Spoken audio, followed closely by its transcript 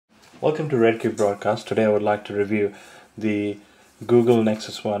Welcome to RedCube Broadcast. Today I would like to review the Google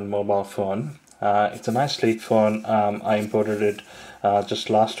NexusOne mobile phone. It's a nice sleek phone. I imported it just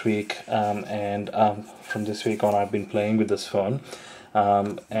last week, and from this week on I've been playing with this phone.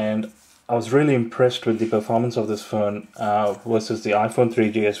 And I was really impressed with the performance of this phone versus the iPhone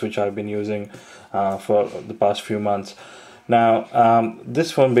 3GS, which I've been using for the past few months. Now,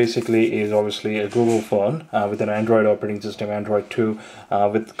 this phone basically is obviously a Google phone with an Android operating system, Android 2,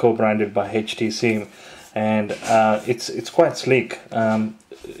 with co-branded by HTC, and it's quite sleek.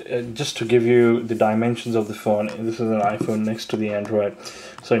 Just to give you the dimensions of the phone, this is an iPhone next to the Android.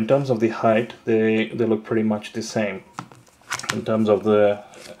 So in terms of the height, they look pretty much the same. In terms of the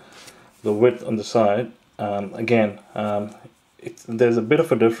width on the side, there's a bit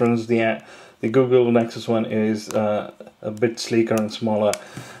of a difference. The Google NexusOne is a bit sleeker and smaller.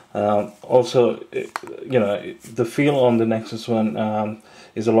 Also, the feel on the NexusOne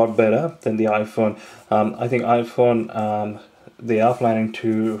is a lot better than the iPhone. I think iPhone, they are planning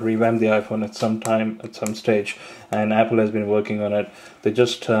to revamp the iPhone at some stage, and Apple has been working on it. They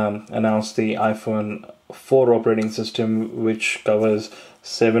just announced the iPhone 4 operating system, which covers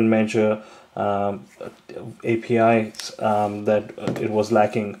 7 major APIs that it was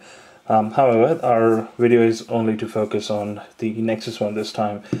lacking. However, our video is only to focus on the NexusOne this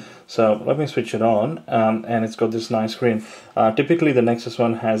time. So let me switch it on, and it's got this nice screen. Typically the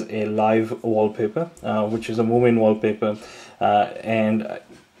NexusOne has a live wallpaper, which is a move-in wallpaper, and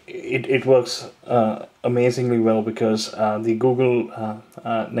it works amazingly well because the Google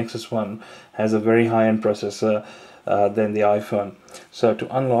NexusOne has a very high-end processor than the iPhone. So to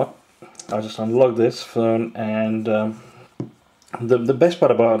unlock, I'll just unlock this phone, and the best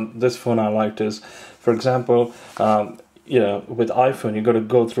part about this phone I liked is, for example, with iPhone you got to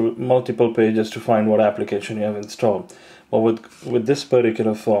go through multiple pages to find what application you have installed. But with this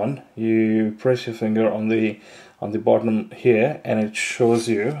particular phone, you press your finger on the bottom here, and it shows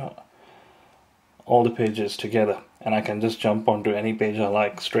you all the pages together, and I can just jump onto any page I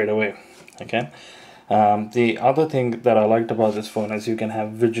like straight away. Okay. The other thing that I liked about this phone is you can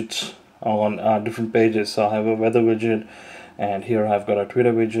have widgets on different pages. So I have a weather widget, and here I've got a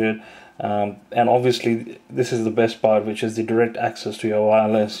Twitter widget, and obviously this is the best part, which is the direct access to your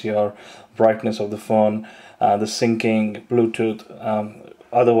wireless, your brightness of the phone, the syncing, Bluetooth.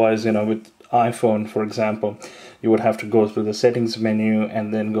 Otherwise, with iPhone, for example, you would have to go through the settings menu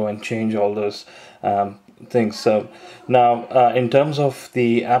and then go and change all those things. So now, in terms of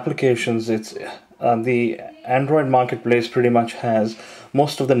the applications, it's the Android marketplace pretty much has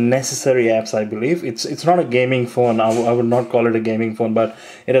most of the necessary apps, I believe. It's not a gaming phone. I would not call it a gaming phone, but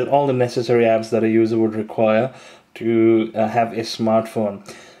it has all the necessary apps that a user would require to have a smartphone.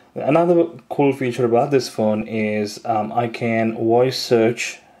 Another cool feature about this phone is I can voice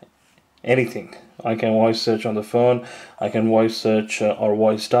search anything. I can voice search on the phone, I can voice search or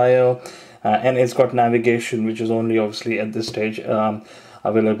voice dial, and it's got navigation, which is only obviously at this stage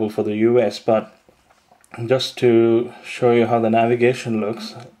available for the US. But just to show you how the navigation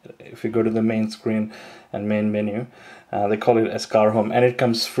looks, if you go to the main screen and main menu, they call it as Car Home, and it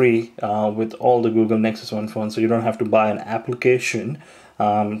comes free with all the Google NexusOne phones, so you don't have to buy an application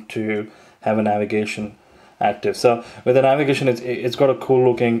to have a navigation active. So with the navigation, it's got a cool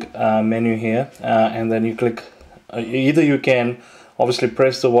looking menu here, and then you click, either you can obviously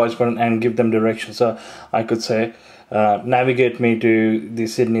press the voice button and give them directions. So I could say navigate me to the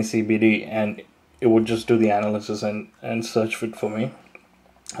Sydney CBD, and it would just do the analysis and search it for me.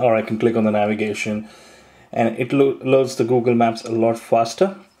 Or I can click on the navigation, and it loads the Google Maps a lot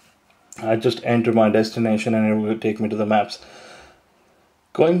faster. I just enter my destination and it will take me to the maps.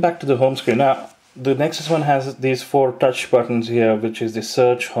 Going back to the home screen, now the NexusOne has these 4 touch buttons here, which is the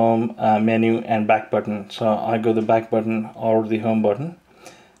search, home, menu, and back button. So I go the back button or the home button.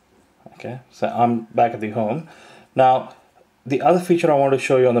 Okay, so I'm back at the home. Now, the other feature I want to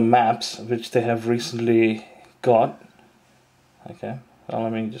show you on the maps, which they have recently got, okay, well,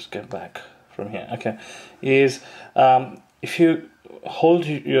 let me just get back from here, okay, is if you hold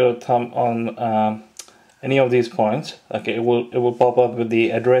your thumb on any of these points, okay, it will pop up with the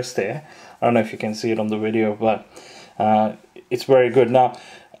address there. I don't know if you can see it on the video, but it's very good. Now,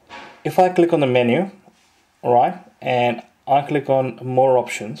 if I click on the menu, alright, and I click on more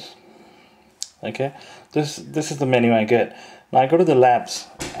options, okay, this is the menu I get. Now I go to the labs,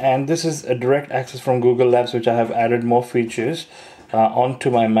 and this is a direct access from Google Labs, which I have added more features onto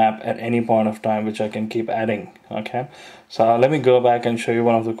my map at any point of time, which I can keep adding. Okay, so let me go back and show you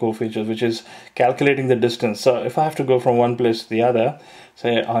one of the cool features, which is calculating the distance. So if I have to go from one place to the other,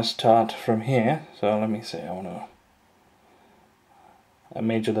 say I start from here, so let me say I want to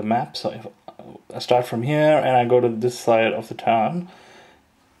major the map. So if I start from here and I go to this side of the town,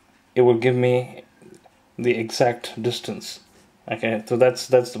 it will give me the exact distance. Okay, so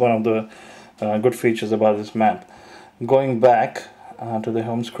that's one of the good features about this map. Going back to the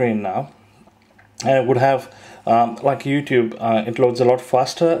home screen now, and it would have like YouTube, it loads a lot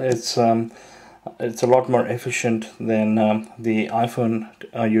faster. It's a lot more efficient than the iPhone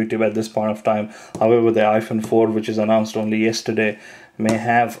YouTube at this point of time. However, the iPhone 4, which is announced only yesterday, may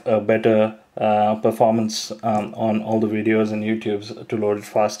have a better performance on all the videos and YouTube's to load it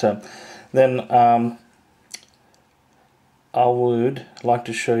faster. Then I would like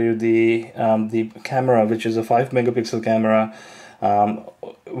to show you the camera, which is a 5 megapixel camera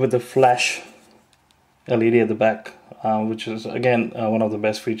with a flash LED at the back, which is again one of the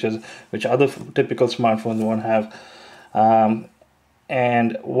best features which other typical smartphones won't have.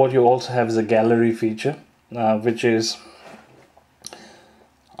 And what you also have is a gallery feature, which is,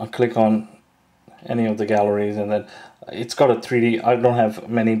 I'll click on any of the galleries and then it's got a 3D. I don't have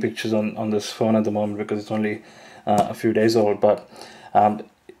many pictures on this phone at the moment because it's only a few days old, but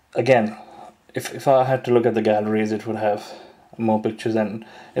again, if I had to look at the galleries, it would have more pictures, and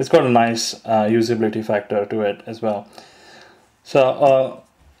it's got a nice usability factor to it as well. So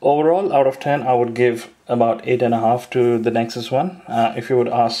overall, out of 10, I would give about 8.5 to the NexusOne. If you would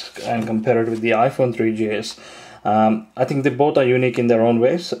ask and compare it with the iPhone 3GS, I think they both are unique in their own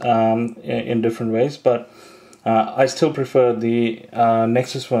ways, in different ways, but I still prefer the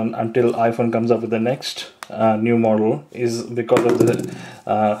NexusOne until iPhone comes up with the next new model, is because of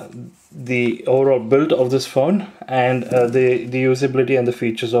the overall build of this phone and the usability and the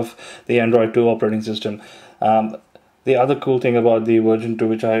features of the Android 2 operating system. The other cool thing about the version 2,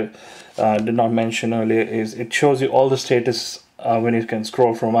 which I did not mention earlier, is it shows you all the status when you can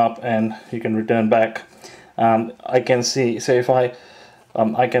scroll from up and you can return back. I can see, say if I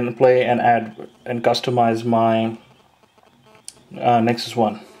can play and add and customize my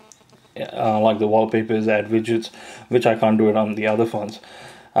NexusOne, like the wallpapers, add widgets, which I can't do it on the other phones.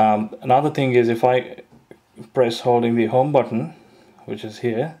 Another thing is, if I press holding the home button, which is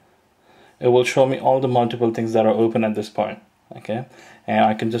here, it will show me all the multiple things that are open at this point. Okay, and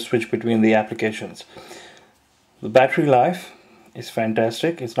I can just switch between the applications. The battery life is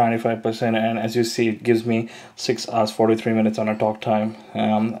fantastic. It's 95%, and as you see, it gives me 6 hours 43 minutes on a talk time.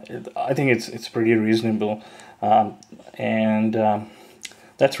 I think it's pretty reasonable, and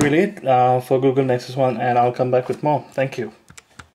that's really it for Google NexusOne, and I'll come back with more. Thank you.